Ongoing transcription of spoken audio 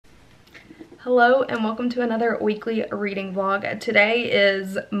Hello and welcome to another weekly reading vlog. Today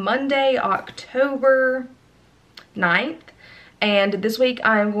is Monday, October 9th, and this week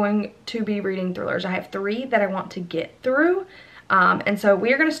I'm going to be reading thrillers. I have 3 that I want to get through, and so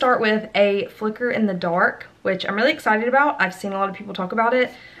we are going to start with A Flicker in the Dark, which I'm really excited about. I've seen a lot of people talk about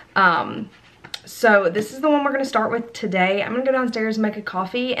it. So this is the one we're going to start with today. I'm going to go downstairs and make a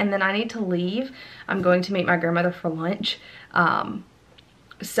coffee, and then I need to leave. I'm going to meet my grandmother for lunch.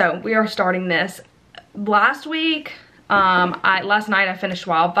 So we are starting this. Last night I finished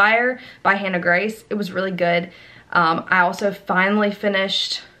Wildfire by Hannah Grace. It was really good. I also finally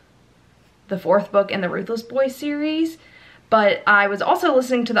finished the 4th book in the Ruthless Boy series, but I was also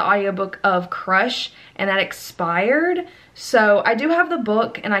listening to the audiobook of Crush, and that expired. So I do have the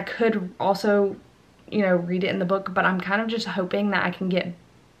book, and I could also, read it in the book, but I'm kind of just hoping that I can get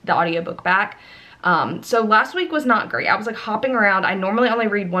the audiobook back. So last week was not great. I was like hopping around. I normally only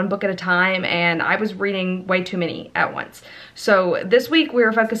read 1 book at a time, and I was reading way too many at once. So this week we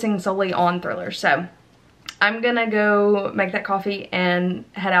were focusing solely on thrillers. So I'm gonna go make that coffee and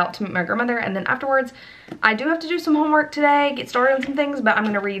head out to meet my grandmother, and then afterwards I do have to do some homework today, get started on some things, but I'm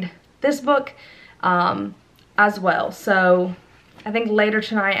gonna read this book as well. So I think later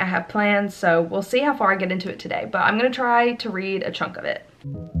tonight I have plans, so we'll see how far I get into it today, but I'm gonna try to read a chunk of it.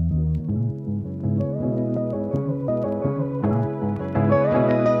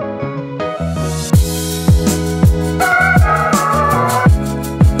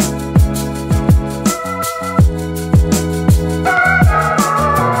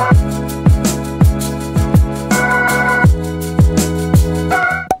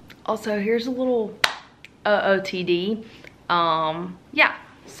 Also, here's a little OOTD. Yeah,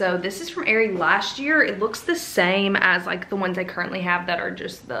 so this is from Aerie last year. It looks the same as like the ones I currently have that are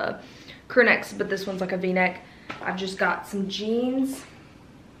just the crew necks, but this one's like a v-neck. I've just got some jeans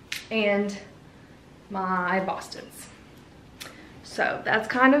and my Bostons. So that's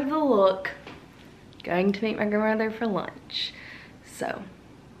kind of the look. Going to meet my grandmother for lunch. So,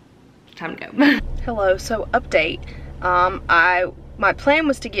 time to go. Hello, so update. My plan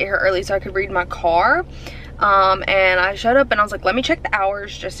was to get here early so I could read my car, and I showed up and I was like, let me check the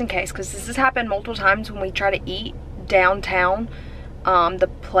hours just in case, because this has happened multiple times when we try to eat downtown. The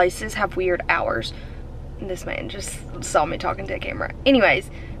places have weird hours. This man just saw me talking to a camera.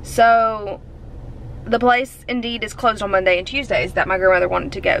 Anyways, so the place indeed is closed on Monday and Tuesdays that my grandmother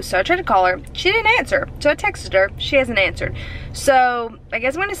wanted to go. So I tried to call her. She didn't answer. So I texted her. She hasn't answered. So I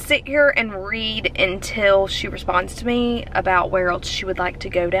guess I'm going to sit here and read until she responds to me about where else she would like to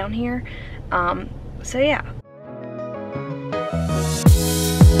go down here. So yeah.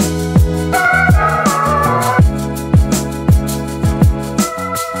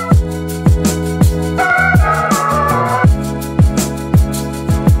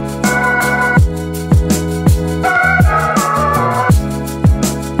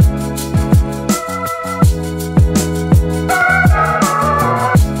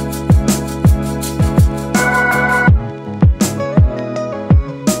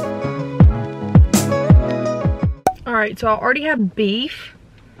 Alright, so I already have Beef.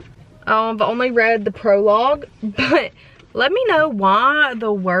 I've only read the prologue, but let me know why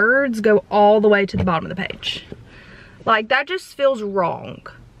the words go all the way to the bottom of the page. Like, that just feels wrong,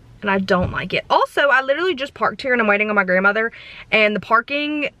 and I don't like it. Also, I literally just parked here and I'm waiting on my grandmother, and the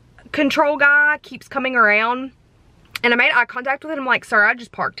parking control guy keeps coming around, and I made eye contact with him. I'm like, sir, I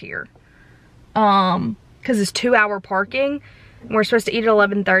just parked here. Because it's 2-hour parking, and we're supposed to eat at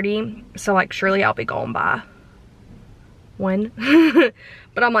 11:30, so like, surely I'll be gone by when.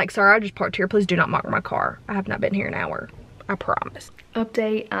 But I'm like, sorry, I just parked here. Please do not mark my car. I have not been here an hour. I promise.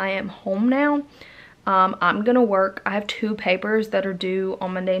 Update, I am home now. I'm gonna work. I have 2 papers that are due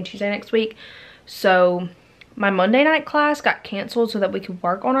on Monday and Tuesday next week. So my Monday night class got canceled so that we could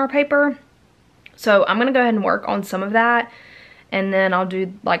work on our paper. So I'm gonna go ahead and work on some of that, and then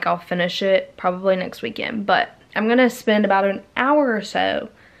I'll finish it probably next weekend. But I'm gonna spend about an hour or so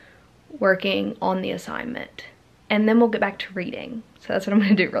working on the assignment, and then we'll get back to reading. So that's what I'm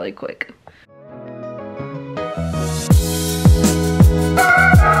gonna do really quick.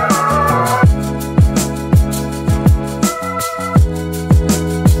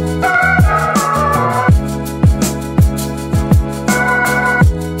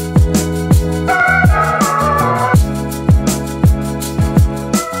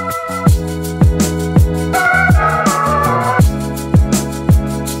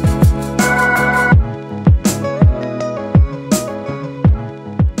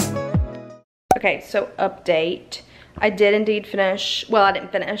 Okay, so update. I did indeed finish, well, I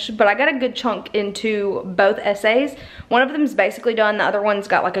didn't finish, but I got a good chunk into both essays. One of them's basically done, the other one's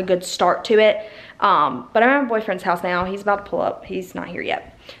got like a good start to it. But I'm at my boyfriend's house now. He's about to pull up. He's not here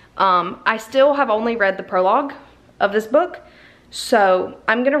yet. I still have only read the prologue of this book, so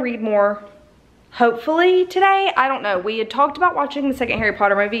I'm gonna read more hopefully today. I don't know. We had talked about watching the second Harry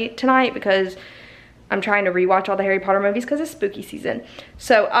Potter movie tonight because I'm trying to rewatch all the Harry Potter movies because it's spooky season.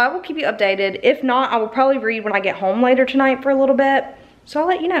 So I will keep you updated. If not, I will probably read when I get home later tonight for a little bit. So I'll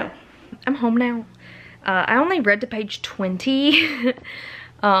let you know. I'm home now. I only read to page 20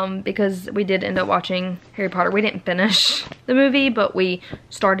 because we did end up watching Harry Potter. We didn't finish the movie, but we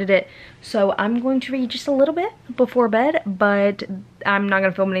started it. So I'm going to read just a little bit before bed, but I'm not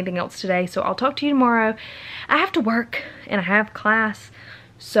going to film anything else today. So I'll talk to you tomorrow. I have to work and I have class,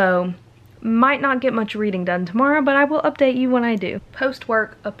 so might not get much reading done tomorrow, but I will update you when I do.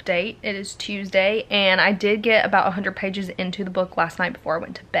 Post-work update. It is Tuesday, and I did get about 100 pages into the book last night before I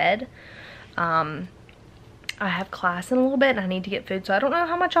went to bed. I have class in a little bit, and I need to get food, so I don't know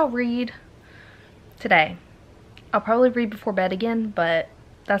how much I'll read today. I'll probably read before bed again, but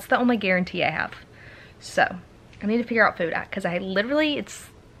that's the only guarantee I have. So, I need to figure out food, because I literally, it's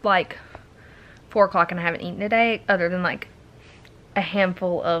like 4 o'clock and I haven't eaten today, other than like a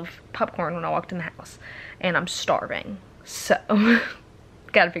handful of popcorn when I walked in the house, and I'm starving, so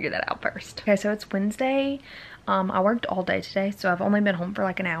gotta figure that out first. Okay, so it's Wednesday. I worked all day today, so I've only been home for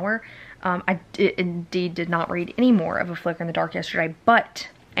like an hour. I indeed did not read any more of A Flicker in the Dark yesterday, but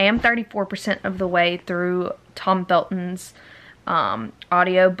I am 34% of the way through Tom Felton's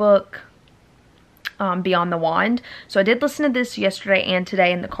audio book, Beyond the Wand. So I did listen to this yesterday and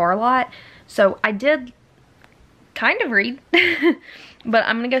today in the car a lot, so I did kind of read, but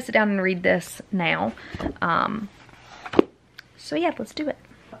I'm gonna go sit down and read this now. So yeah, let's do it.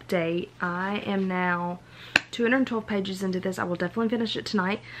 Update. I am now 212 pages into this. I will definitely finish it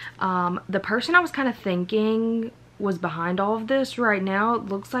tonight. The person I was kind of thinking was behind all of this right now, it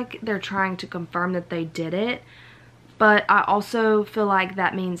looks like they're trying to confirm that they did it, but I also feel like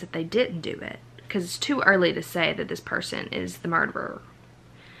that means that they didn't do it, because it's too early to say that this person is the murderer.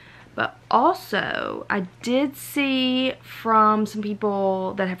 But also, I did see from some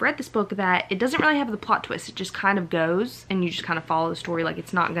people that have read this book that it doesn't really have the plot twist. It just kind of goes, and you just kind of follow the story. Like,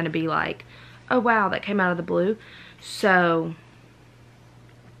 it's not going to be like, oh wow, that came out of the blue. So,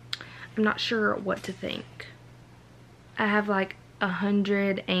 I'm not sure what to think. I have like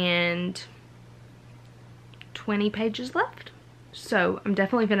 120 pages left. So, I'm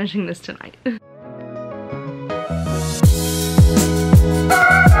definitely finishing this tonight.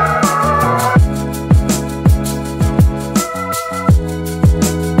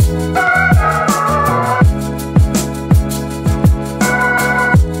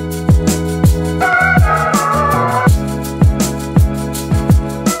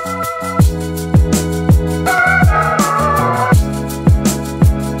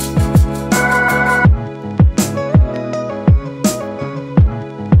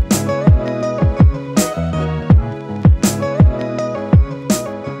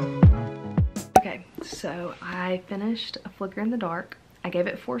 So I finished A Flicker in the Dark. I gave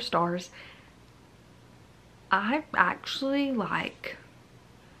it 4 stars. I actually like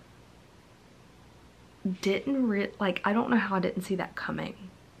I don't know how I didn't see that coming,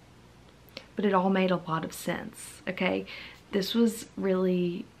 but it all made a lot of sense. Okay, this was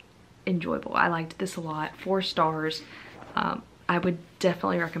really enjoyable. I liked this a lot. 4 stars. I would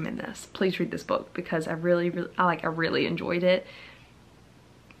definitely recommend this. Please read this book because I really enjoyed it.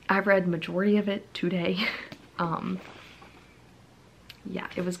 I've read majority of it today. Yeah,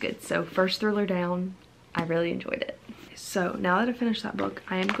 it was good. So first thriller down, I really enjoyed it. So now that I finished that book,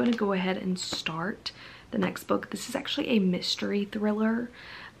 I am going to go ahead and start the next book. This is actually a mystery thriller,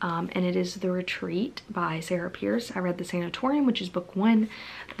 and it is The Retreat by Sarah Pierce. I read The Sanatorium, which is book 1.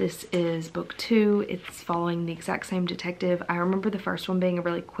 This is book 2. It's following the exact same detective. I remember the first one being a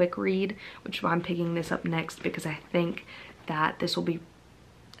really quick read, which is why I'm picking this up next, because I think that this will be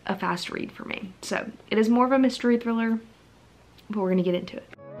a fast read for me. So it is more of a mystery thriller, but we're gonna get into it.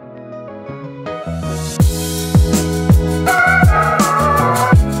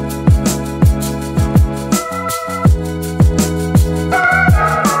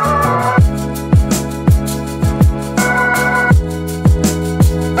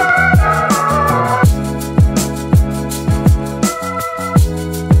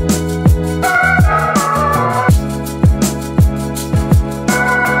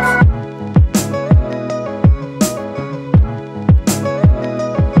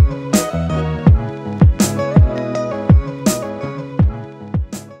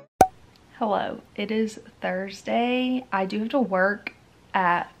 hello. It is Thursday. I do have to work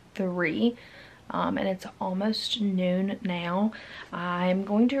at 3. And it's almost noon now. I'm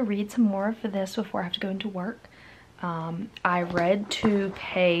going to read some more of this before I have to go into work. I read to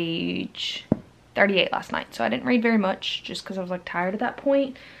page 38 last night, so I didn't read very much just because I was like tired at that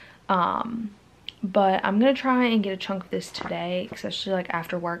point. But I'm gonna try and get a chunk of this today, especially like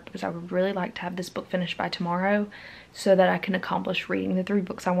after work, because I would really like to have this book finished by tomorrow so that I can accomplish reading the 3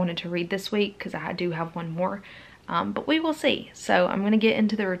 books I wanted to read this week, because I do have one more. But we will see. So I'm gonna get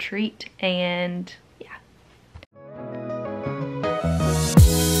into the retreat and yeah.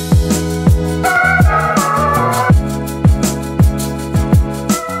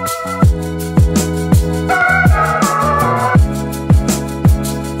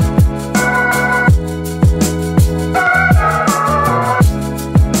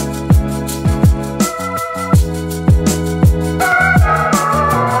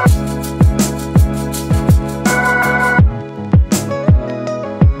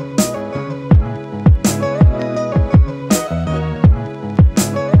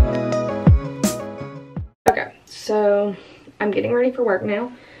 So I'm getting ready for work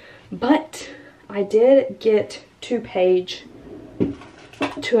now, but I did get to page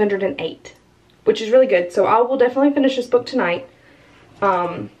 208, which is really good. So I will definitely finish this book tonight.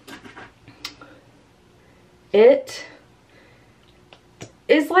 It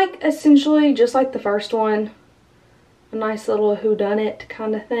is like essentially just like the first one, a nice little whodunit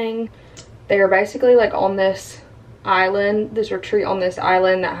kind of thing. They are basically like on this island, this retreat on this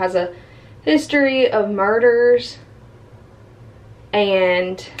island that has a history of murders,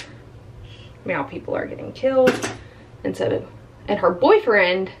 and people are getting killed, and her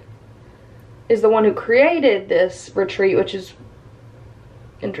boyfriend is the one who created this retreat, which is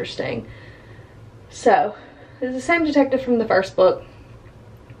interesting. So it's the same detective from the first book.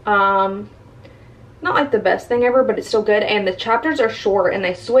 Not like the best thing ever, but it's still good, and the chapters are short, and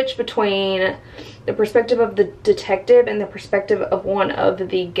they switch between the perspective of the detective and the perspective of one of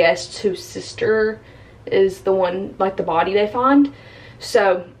the guests whose sister is the one, like the body they find.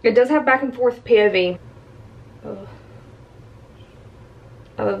 So it does have back and forth POV. Ugh.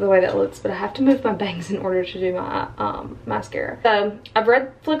 I love the way that looks, but I have to move my bangs in order to do my mascara. So I've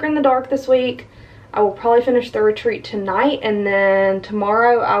read Flicker in the Dark this week. I will probably finish the retreat tonight, and then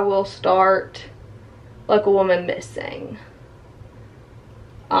tomorrow I will start Like a Woman Missing.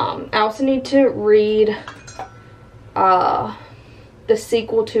 I also need to read the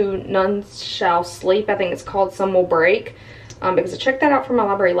sequel to None Shall Sleep. I think it's called Some Will Break, because I checked that out from my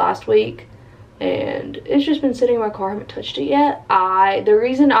library last week, and it's just been sitting in my car. I haven't touched it yet. The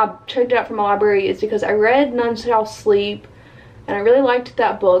reason I checked it out from my library is because I read None Shall Sleep, and I really liked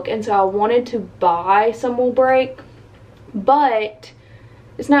that book, and so I wanted to buy Some Will Break, but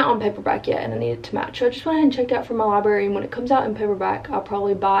it's not on paperback yet, and I need it to match. So I just went ahead and checked it out from my library, and when it comes out in paperback, I'll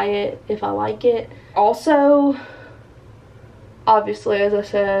probably buy it if I like it. Also, obviously, as I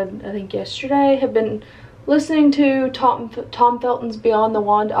said, I think yesterday, have been listening to Tom Felton's Beyond the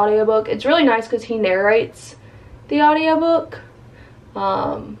Wand audiobook. It's really nice because he narrates the audiobook.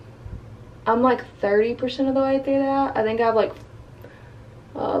 I'm like 30% of the way through that. I think I have like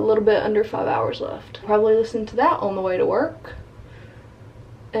a little bit under 5 hours left. Probably listen to that on the way to work,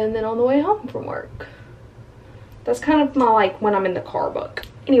 and then on the way home from work. That's kind of my like when I'm in the car book.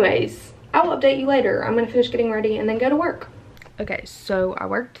 Anyways, I will update you later. I'm gonna finish getting ready and then go to work. Okay, so I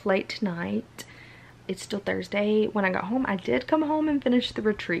worked late tonight. It's still Thursday. When I got home, I did come home and finish the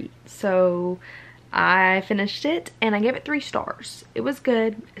retreat. So I finished it and I gave it 3 stars. It was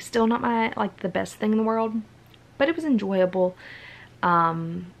good. Still not my like the best thing in the world, but it was enjoyable.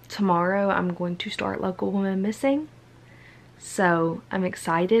 Tomorrow I'm going to start Like a Woman Missing. So I'm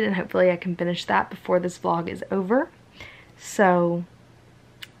excited, and hopefully I can finish that before this vlog is over. So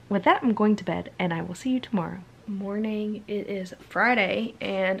with that, I'm going to bed, and I will see you tomorrow. Morning, it is Friday,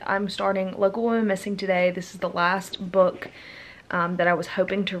 and I'm starting Like a Woman Missing today. This is the last book that I was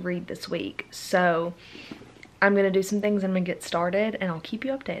hoping to read this week. So I'm gonna do some things, and I'm gonna get started, and I'll keep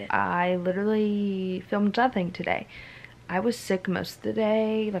you updated. I literally filmed nothing today. I was sick most of the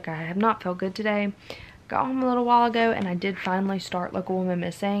day. Like, I have not felt good today. Got home a little while ago, and I did finally start Like a Woman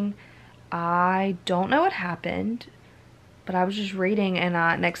Missing. I don't know what happened, but I was just reading, and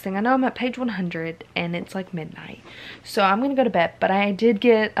next thing I know, I'm at page 100, and it's like midnight. So I'm gonna go to bed, but I did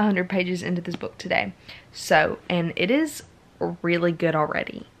get 100 pages into this book today. So, and it is really good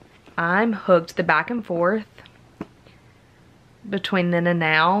already. I'm hooked. The back and forth between then and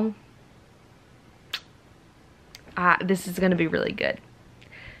now, this is gonna be really good.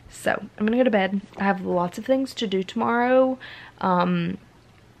 So I'm gonna go to bed. I have lots of things to do tomorrow.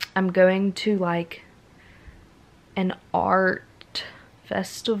 I'm going to like an art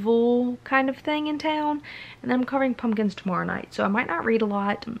festival kind of thing in town, and then I'm carving pumpkins tomorrow night, so I might not read a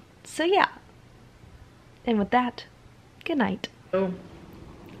lot. So yeah, and with that, good night. So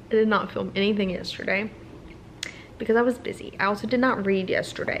I did not film anything yesterday because I was busy. I also did not read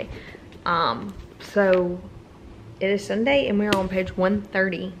yesterday. So it is Sunday and we are on page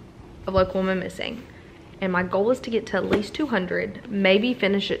 130 of Local Woman Missing, and my goal is to get to at least 200, maybe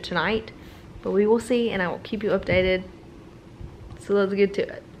finish it tonight, but we will see, and I will keep you updated. So let's get to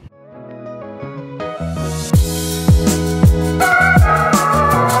it.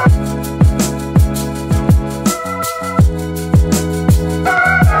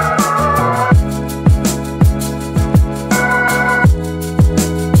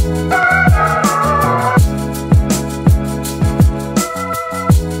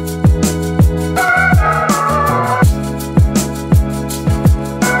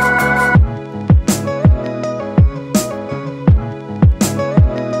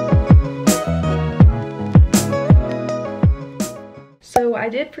 So I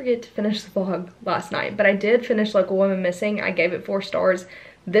did forget to finish the vlog last night, but I did finish Local Woman Missing. I gave it 4 stars.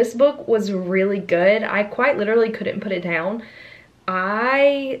 This book was really good. I quite literally couldn't put it down.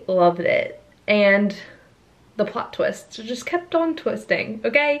 I loved it. And the plot twists just kept on twisting,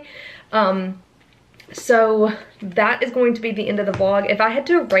 okay? So that is going to be the end of the vlog. If I had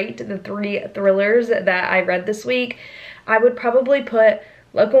to rate the 3 thrillers that I read this week, I would probably put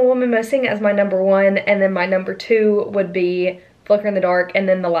Local Woman Missing as my number 1, and then my number 2 would be Flicker in the Dark, and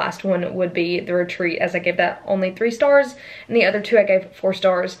then the last one would be The Retreat, as I gave that only 3 stars, and the other 2 I gave 4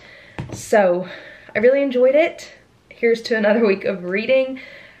 stars. So I really enjoyed it. Here's to another week of reading,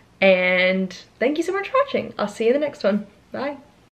 and thank you so much for watching. I'll see you in the next one. Bye.